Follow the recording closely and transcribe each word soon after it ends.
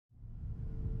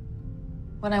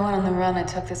When I went on the run, I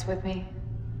took this with me.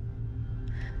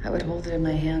 I would hold it in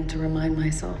my hand to remind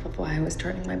myself of why I was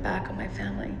turning my back on my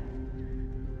family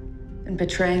and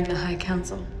betraying the High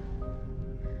Council.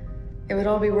 It would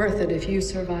all be worth it if you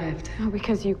survived. Oh,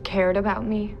 because you cared about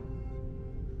me?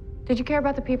 Did you care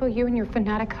about the people you and your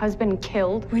fanatic husband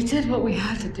killed? We did what we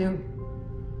had to do.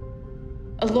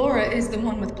 Alora is the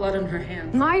one with blood on her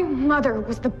hands. My mother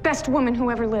was the best woman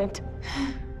who ever lived.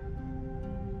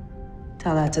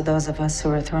 Tell that to those of us who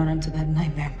were thrown into that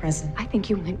nightmare prison. I think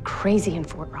you went crazy in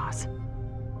Fort Ross.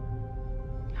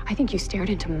 I think you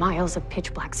stared into miles of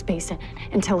pitch black space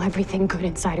until everything good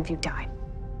inside of you died.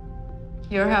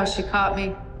 Your house, she caught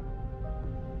me.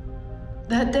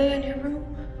 That day in your room?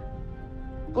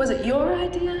 Was it your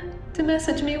idea to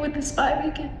message me with the spy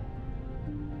beacon?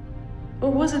 Or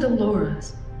was it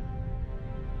Alora's?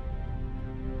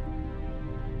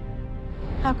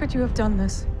 How could you have done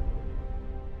this?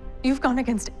 You've gone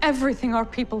against everything our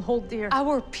people hold dear.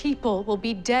 Our people will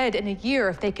be dead in a year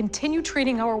if they continue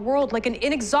treating our world like an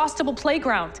inexhaustible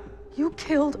playground. You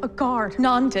killed a guard.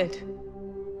 None did.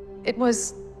 It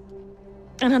was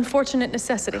an unfortunate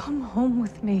necessity. Come home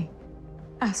with me,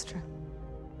 Astra.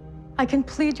 I can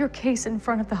plead your case in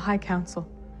front of the High Council.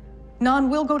 Nan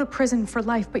will go to prison for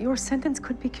life, but your sentence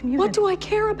could be commuted. What do I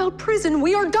care about prison?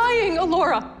 We are dying,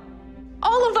 Alora.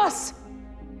 All of us.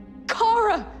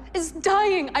 Kara is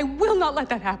dying. I will not let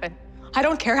that happen. I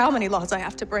don't care how many laws I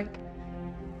have to break.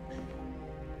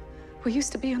 We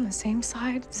used to be on the same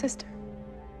side, sister.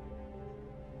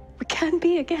 We can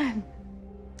be again.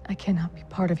 I cannot be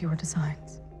part of your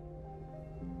designs.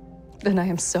 Then I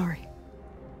am sorry.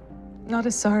 Not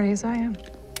as sorry as I am.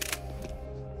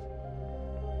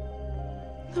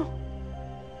 No.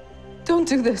 Don't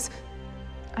do this.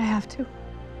 I have to.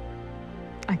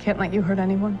 I can't let you hurt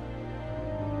anyone.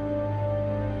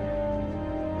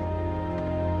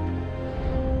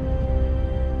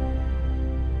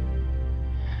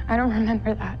 I don't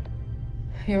remember that.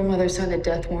 Your mother signed the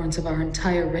death warrants of our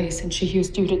entire race, and she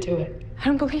used you to do it. I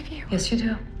don't believe you. Yes, you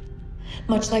do.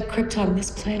 Much like Krypton,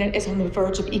 this planet is on the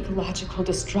verge of ecological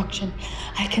destruction.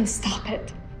 I can stop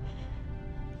it.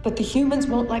 But the humans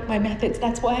won't like my methods.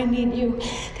 That's why I need you.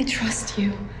 They trust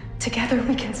you. Together,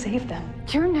 we can save them.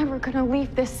 You're never gonna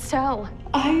leave this cell.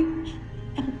 I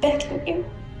am begging you.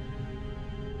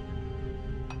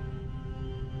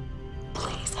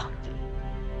 Please help me.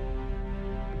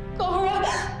 Laura!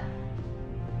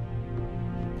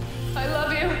 I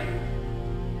love you.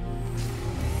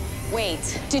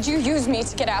 Wait, did you use me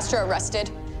to get Astra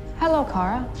arrested? Hello,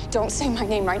 Kara. Don't say my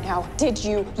name right now. Did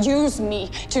you use me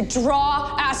to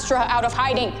draw Astra out of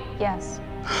hiding? Yes.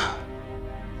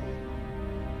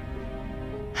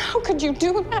 How could you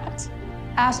do that?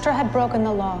 Astra had broken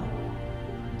the law.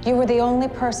 You were the only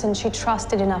person she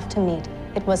trusted enough to meet.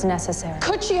 It was necessary.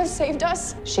 Could she have saved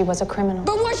us? She was a criminal.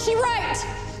 But was she right?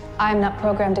 I am not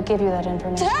programmed to give you that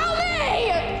information. Tell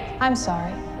me! I'm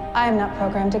sorry. I am not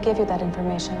programmed to give you that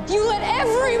information. You let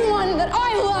everyone that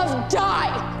I love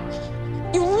die!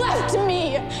 You left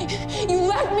me! You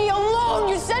left me alone!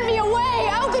 You sent me away!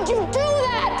 How could you do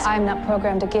that? I am not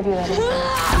programmed to give you that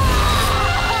information.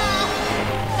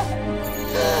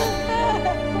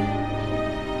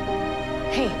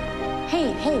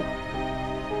 Hey.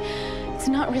 It's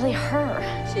not really her.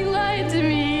 She lied to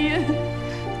me.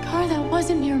 Kara, that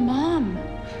wasn't your mom.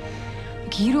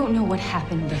 Look, you don't know what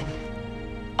happened then.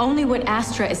 Only what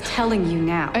Astra is telling you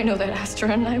now. I know that Astra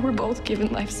and I were both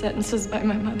given life sentences by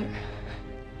my mother.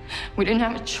 We didn't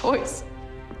have a choice.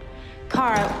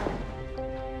 Kara,